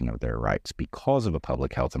erosion of their rights because of a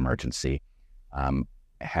public health emergency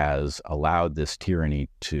has allowed this tyranny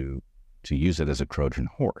to use it as a Trojan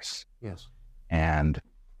horse. Yes. And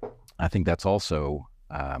I think that's also,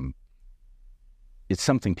 it's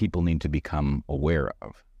something people need to become aware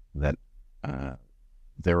of, that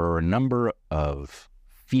there are a number of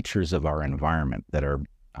features of our environment that are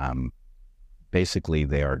basically,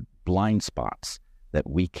 they are blind spots that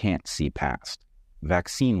we can't see past.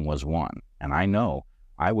 Vaccine was one. And I know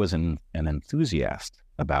I was an enthusiast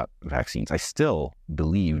about vaccines. I still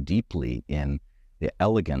believe deeply in the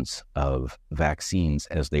elegance of vaccines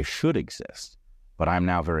as they should exist. But I'm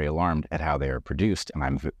now very alarmed at how they are produced, and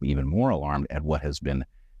I'm even more alarmed at what has been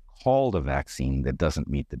called a vaccine that doesn't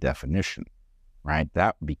meet the definition, right?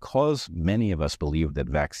 That because many of us believe that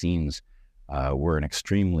vaccines were an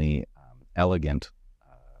extremely elegant,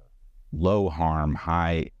 low harm,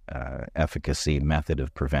 high efficacy method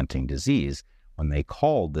of preventing disease, when they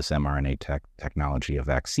called this mRNA technology a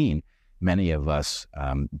vaccine, many of us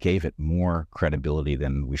gave it more credibility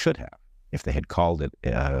than we should have. If they had called it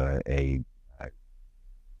a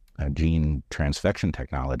gene transfection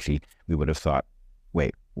technology, we would have thought,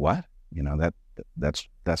 wait, what?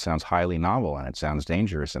 That sounds highly novel, and it sounds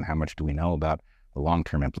dangerous, and how much do we know about the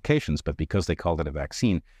long-term implications? But because they called it a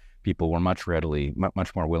vaccine, people were much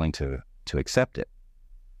more willing to accept it.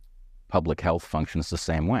 Public health functions the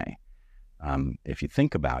same way. If you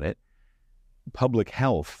think about it, public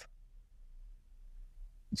health,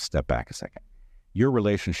 step back a second, your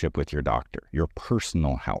relationship with your doctor, your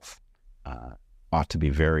personal health ought to be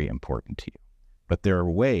very important to you. But there are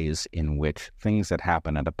ways in which things that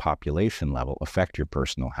happen at a population level affect your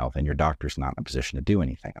personal health, and your doctor's not in a position to do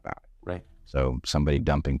anything about it. Right. So somebody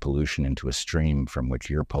dumping pollution into a stream from which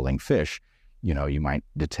you're pulling fish, you might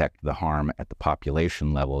detect the harm at the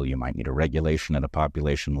population level. You might need a regulation at a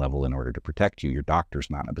population level in order to protect you. Your doctor's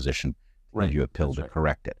not in a position to give you a pill to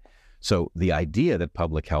correct it. So the idea that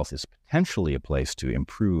public health is potentially a place to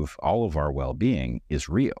improve all of our well-being is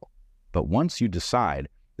real. But once you decide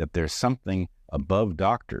that there's something above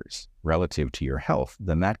doctors relative to your health,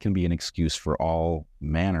 then that can be an excuse for all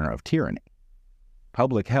manner of tyranny.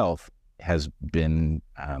 Public health has been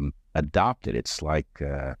adopted. It's like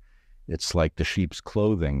the sheep's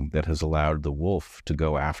clothing that has allowed the wolf to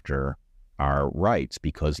go after our rights,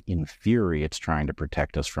 because in theory it's trying to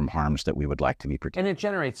protect us from harms that we would like to be protected. And it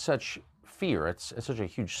generates such fear, it's at such a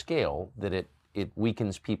huge scale that it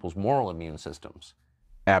weakens people's moral immune systems.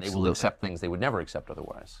 Absolutely. They will accept things they would never accept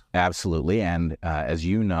otherwise. Absolutely. And as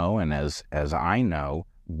you know, and as I know,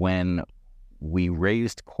 when we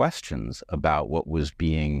raised questions about what was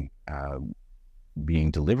being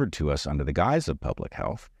delivered to us under the guise of public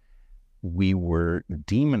health, we were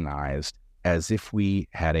demonized as if we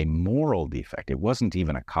had a moral defect. It wasn't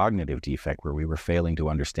even a cognitive defect where we were failing to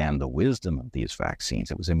understand the wisdom of these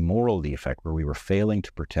vaccines. It was a moral defect where we were failing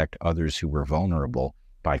to protect others who were vulnerable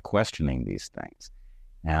by questioning these things.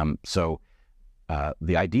 So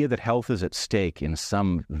the idea that health is at stake in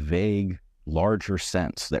some vague, larger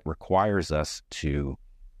sense that requires us to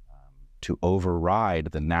override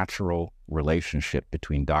the natural relationship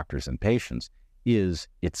between doctors and patients is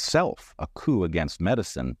itself a coup against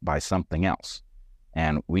medicine by something else.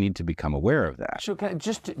 And we need to become aware of that. So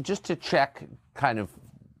just to check kind of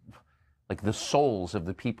like the souls of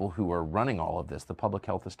the people who are running all of this, the public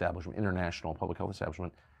health establishment, international public health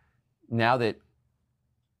establishment, now that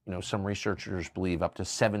some researchers believe up to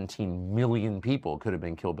 17 million people could have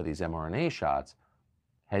been killed by these mRNA shots,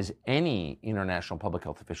 has any international public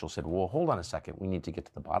health official said, well, hold on a second, we need to get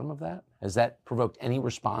to the bottom of that? Has that provoked any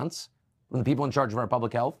response from the people in charge of our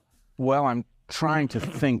public health? Well, I'm trying to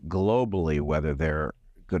think globally whether they're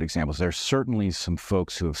good examples. There's certainly some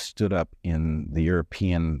folks who have stood up in the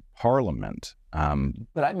European Parliament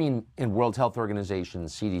But I mean, in World Health Organization,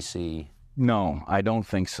 CDC. No, I don't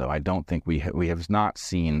think so. I don't think we have not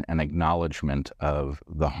seen an acknowledgement of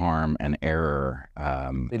the harm and error.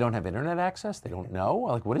 They don't have internet access? They don't know?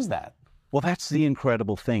 Like, what is that? Well, that's the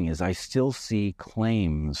incredible thing, is I still see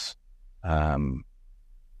claims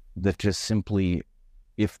that just simply,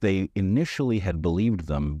 if they initially had believed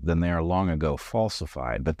them, then they are long ago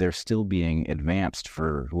falsified, but they're still being advanced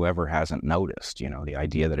for whoever hasn't noticed. You know, the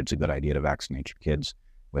idea that it's a good idea to vaccinate your kids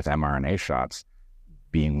with mRNA shots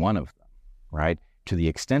being one of them, right? To the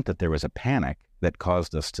extent that there was a panic that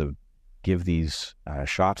caused us to give these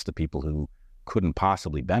shots to people who couldn't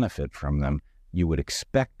possibly benefit from them, you would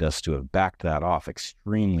expect us to have backed that off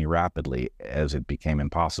extremely rapidly as it became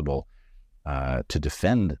impossible to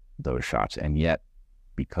defend those shots. And yet,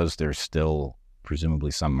 because there's still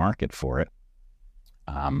presumably some market for it,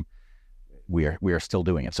 we are still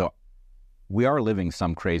doing it. So we are living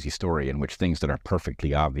some crazy story in which things that are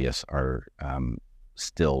perfectly obvious are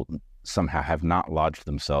still somehow have not lodged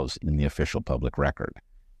themselves in the official public record.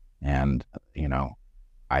 And, you know,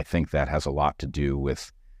 I think that has a lot to do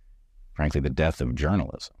with, frankly, the death of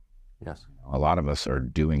journalism. Yes. A lot of us are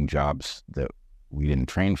doing jobs that we didn't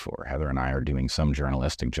train for. Heather and I are doing some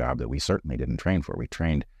journalistic job that we certainly didn't train for. We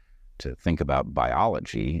trained to think about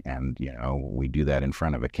biology, and, you know, we do that in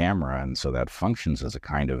front of a camera, and so that functions as a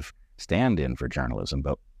kind of stand-in for journalism.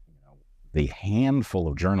 But, you know, the handful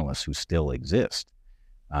of journalists who still exist,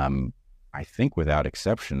 I think without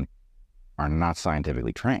exception, are not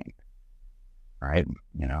scientifically trained, right?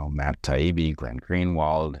 You know, Matt Taibbi, Glenn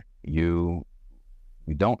Greenwald,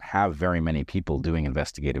 we don't have very many people doing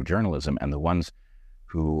investigative journalism, and the ones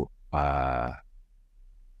who are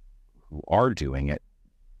doing it,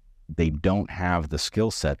 they don't have the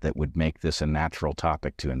skill set that would make this a natural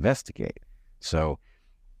topic to investigate. So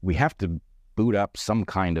we have to boot up some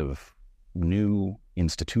kind of new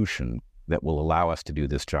institution that will allow us to do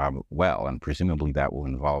this job well, and presumably that will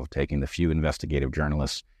involve taking the few investigative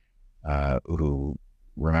journalists who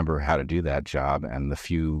remember how to do that job, and the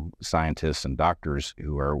few scientists and doctors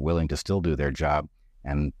who are willing to still do their job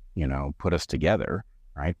and, you know, put us together,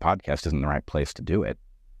 right? Podcast isn't the right place to do it.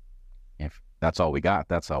 If that's all we got,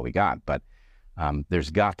 that's all we got. But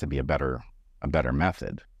there's got to be a better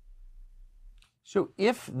method. So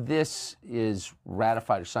if this is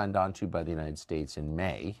ratified or signed onto by the United States in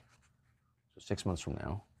May, so 6 months from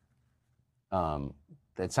now,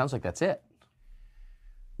 it sounds like that's it.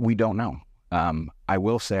 We don't know. I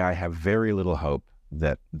will say I have very little hope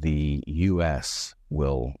that the U.S.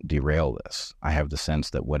 will derail this. I have the sense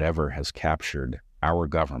that whatever has captured our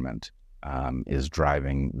government is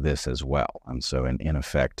driving this as well. And so in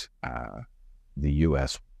effect, the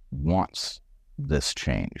U.S. wants this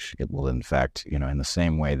change. It will, in fact, you know, in the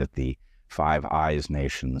same way that the Five Eyes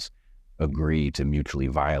nations agree to mutually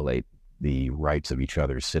violate the rights of each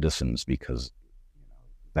other's citizens because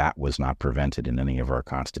that was not prevented in any of our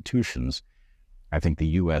constitutions. I think the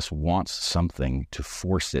U.S. wants something to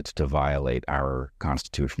force it to violate our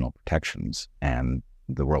constitutional protections, and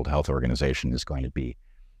the World Health Organization is going to be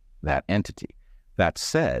that entity. That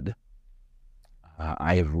said,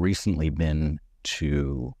 I have recently been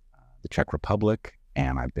to the Czech Republic,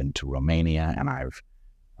 and I've been to Romania, and I've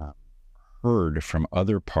heard from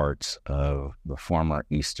other parts of the former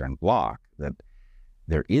Eastern Bloc that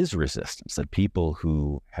there is resistance, that people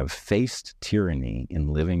who have faced tyranny in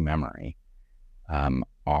living memory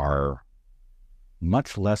are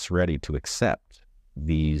much less ready to accept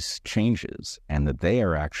these changes, and that they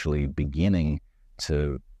are actually beginning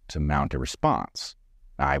to mount a response.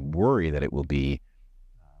 I worry that it will be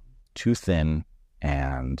too thin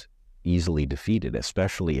and easily defeated,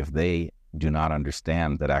 especially if they do not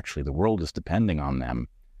understand that actually the world is depending on them,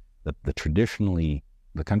 that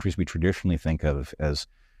the countries we traditionally think of as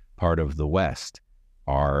part of the West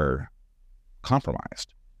are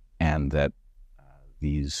compromised, and that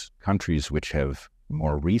these countries which have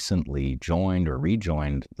more recently joined or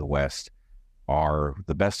rejoined the West are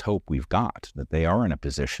the best hope we've got, that they are in a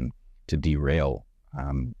position to derail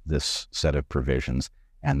this set of provisions,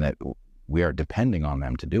 and that we are depending on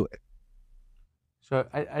them to do it. So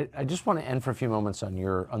I just want to end for a few moments on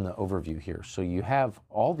the overview here. So you have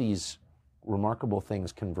all these remarkable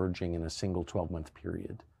things converging in a single 12-month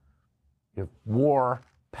period. You have war,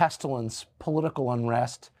 pestilence, political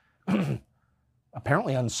unrest,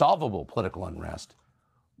 apparently unsolvable political unrest.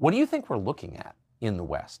 What do you think we're looking at in the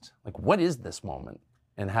West? Like, what is this moment,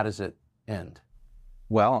 and how does it end?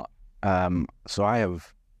 Well, so I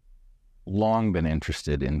have long been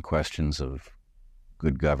interested in questions of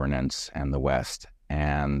good governance and the West,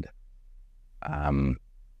 and I'm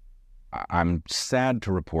sad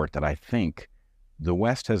to report that I think the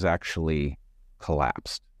West has actually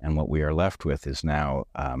collapsed, and what we are left with is now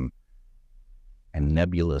a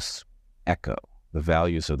nebulous echo. The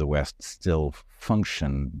values of the West still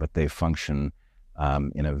function, but they function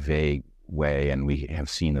in a vague way, and we have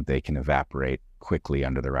seen that they can evaporate quickly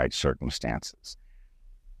under the right circumstances.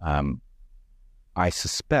 I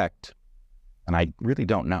suspect, and I really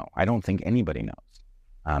don't know, I don't think anybody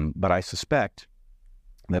knows, but I suspect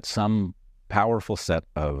that some powerful set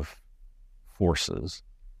of forces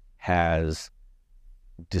has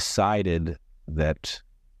decided that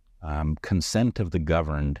consent of the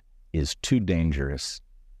governed is too dangerous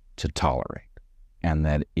to tolerate, and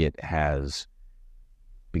that it has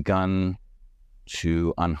begun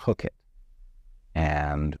to unhook it.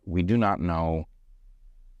 And we do not know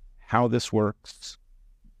how this works.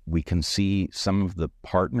 We can see some of the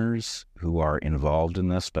partners who are involved in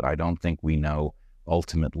this, but I don't think we know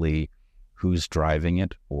ultimately who's driving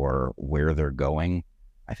it or where they're going.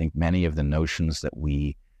 I think many of the notions that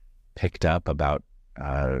we picked up about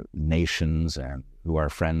nations and who our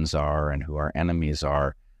friends are and who our enemies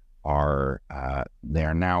are they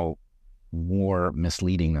are now more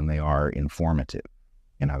misleading than they are informative.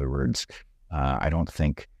 In other words, I don't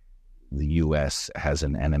think the U.S. has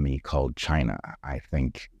an enemy called China. I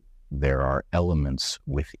think there are elements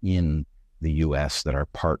within the U.S. that are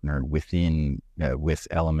partnered within with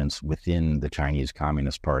elements within the Chinese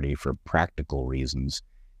Communist Party for practical reasons,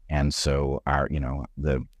 and so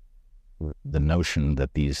the notion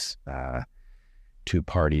that these two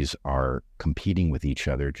parties are competing with each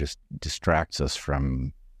other just distracts us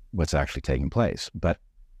from what's actually taking place. But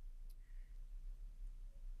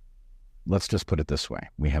let's just put it this way.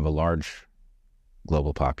 We have a large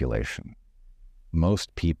global population.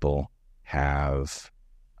 Most people have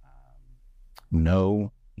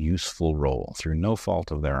no useful role through no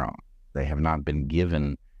fault of their own. They have not been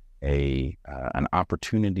given an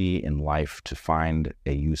opportunity in life to find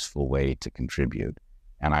a useful way to contribute.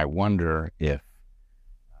 And I wonder if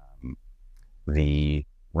the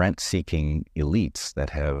rent-seeking elites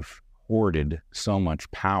that have hoarded so much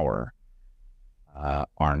power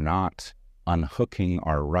are not unhooking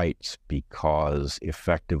our rights because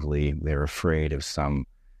effectively they're afraid of some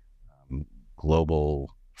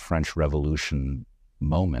global French Revolution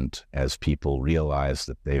moment as people realize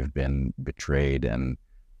that they've been betrayed and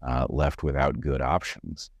left without good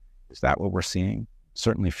options. Is that what we're seeing?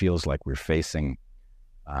 Certainly feels like we're facing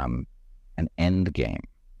an end game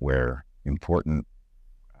where important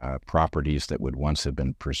properties that would once have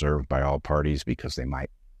been preserved by all parties because they might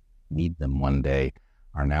need them one day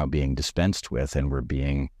are now being dispensed with, and we're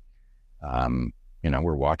being,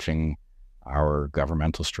 we're watching our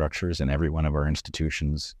governmental structures and every one of our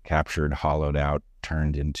institutions captured, hollowed out,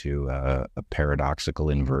 turned into a paradoxical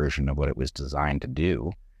inversion of what it was designed to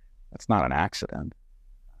do. That's not an accident.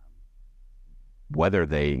 Whether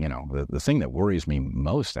they, the thing that worries me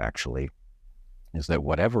most actually is that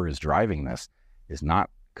whatever is driving this is not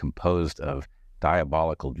composed of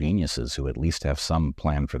diabolical geniuses who at least have some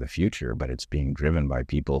plan for the future, but it's being driven by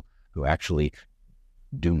people who actually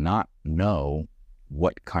do not know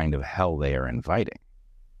what kind of hell they are inviting.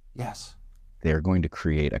 Yes. They're going to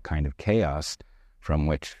create a kind of chaos from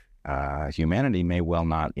which humanity may well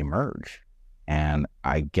not emerge. And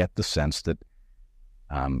I get the sense that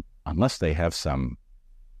unless they have some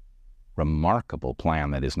remarkable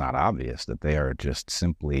plan that is not obvious, that they are just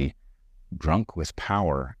simply drunk with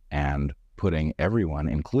power and putting everyone,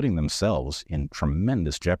 including themselves, in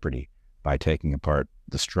tremendous jeopardy by taking apart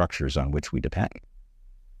the structures on which we depend.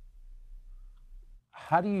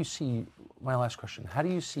 How do you see, my last question, how do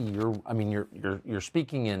you see you're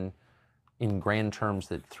speaking in grand terms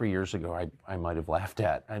that 3 years ago I might have laughed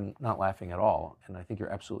at. I'm not laughing at all, and I think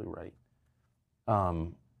you're absolutely right.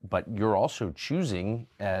 But you're also choosing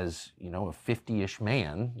as, a 50-ish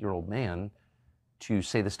year-old man, to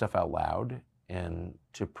say this stuff out loud and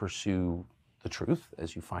to pursue the truth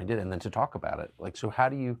as you find it, and then to talk about it. So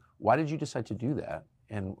why did you decide to do that?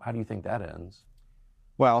 And how do you think that ends?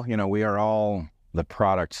 Well, we are all the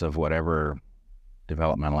products of whatever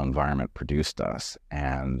developmental environment produced us.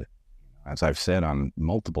 And as I've said on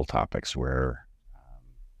multiple topics where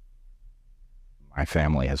my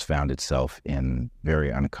family has found itself in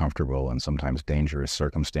very uncomfortable and sometimes dangerous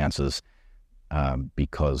circumstances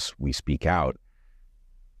because we speak out,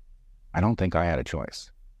 I don't think I had a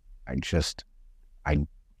choice.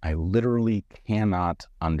 I literally cannot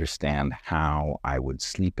understand how I would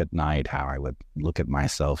sleep at night, how I would look at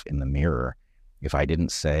myself in the mirror if I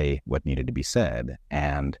didn't say what needed to be said.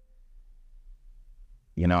 And,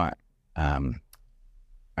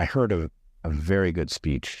 I heard a very good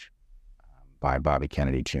speech by Bobby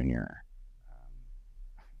Kennedy Jr.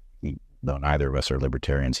 though neither of us are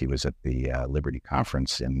libertarians, he was at the Liberty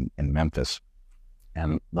Conference in Memphis.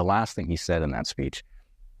 And the last thing he said in that speech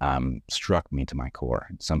struck me to my core.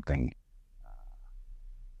 It's something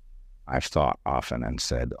I've thought often and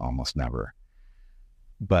said almost never.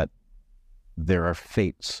 But there are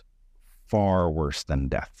fates far worse than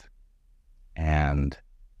death. And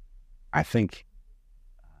I think,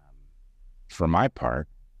 for my part,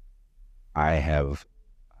 I have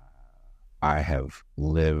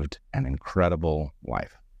lived an incredible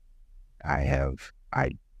life.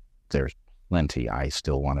 There's plenty I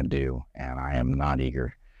still want to do, and I am not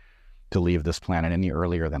eager to leave this planet any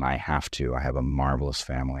earlier than I have to. I have a marvelous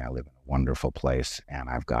family. I live in a wonderful place, and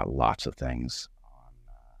I've got lots of things on,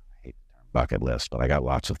 I hate the term bucket list, but I got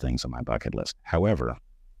lots of things on my bucket list. However,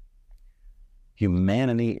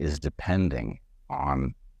 humanity is depending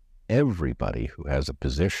on everybody who has a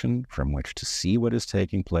position from which to see what is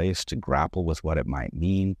taking place, to grapple with what it might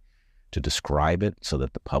mean, to describe it so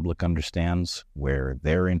that the public understands where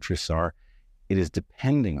their interests are. It is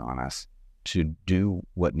depending on us to do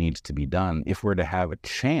what needs to be done if we're to have a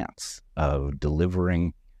chance of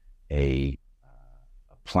delivering a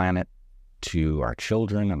planet to our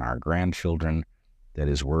children and our grandchildren that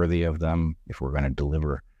is worthy of them, if we're going to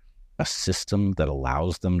deliver a system that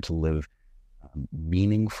allows them to live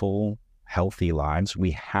meaningful, healthy lives,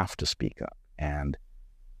 we have to speak up. And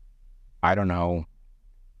I don't know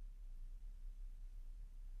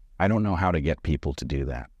how to get people to do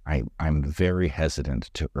that. I'm very hesitant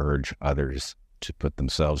to urge others to put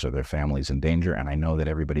themselves or their families in danger, and I know that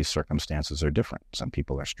everybody's circumstances are different. Some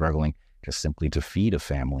people are struggling just simply to feed a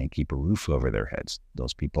family and keep a roof over their heads.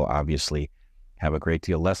 Those people obviously have a great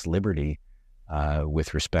deal less liberty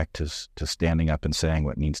with respect to standing up and saying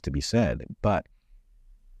what needs to be said. But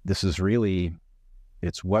this is really,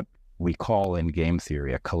 it's what we call in game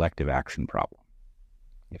theory a collective action problem.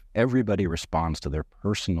 If everybody responds to their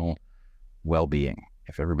personal well-being,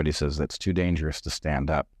 if everybody says that's too dangerous to stand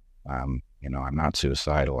up, I'm not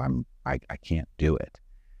suicidal, I can't do it,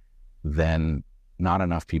 then not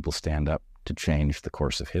enough people stand up to change the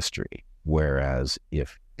course of history. Whereas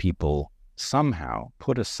if people somehow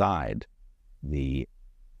put aside the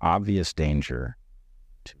obvious danger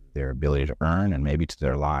to their ability to earn and maybe to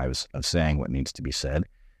their lives of saying what needs to be said,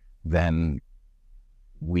 then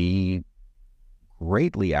we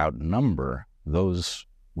greatly outnumber those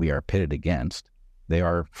we are pitted against. They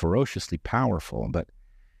are ferociously powerful, but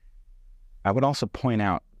I would also point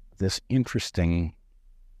out this interesting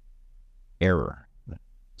error.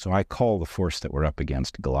 So I call the force that we're up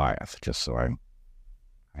against Goliath, just so I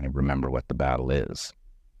kind of remember what the battle is.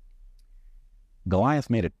 Goliath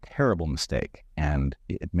made a terrible mistake, and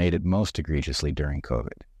it made it most egregiously during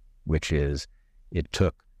COVID, which is it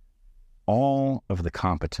took all of the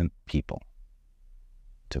competent people,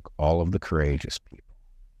 took all of the courageous people,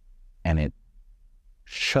 and it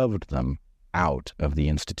shoved them out of the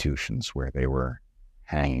institutions where they were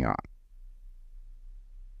hanging on.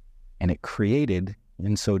 And it created,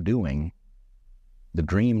 in so doing, the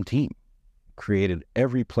dream team. Created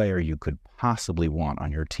every player you could possibly want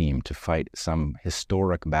on your team to fight some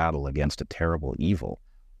historic battle against a terrible evil.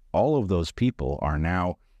 All of those people are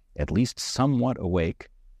now at least somewhat awake.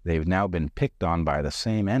 They've now been picked on by the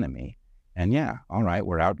same enemy. And yeah, all right,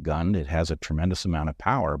 we're outgunned. It has a tremendous amount of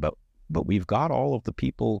power, but we've got all of the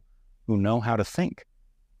people who know how to think.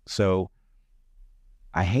 So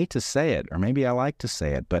I hate to say it, or maybe I like to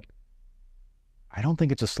say it, but I don't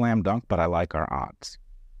think it's a slam dunk, but I like our odds.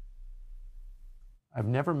 I've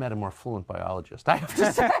never met a more fluent biologist, I have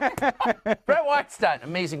to say. Brett Weinstein,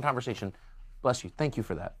 amazing conversation. Bless you. Thank you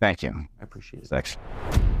for that. Thank you. I appreciate it. Thanks.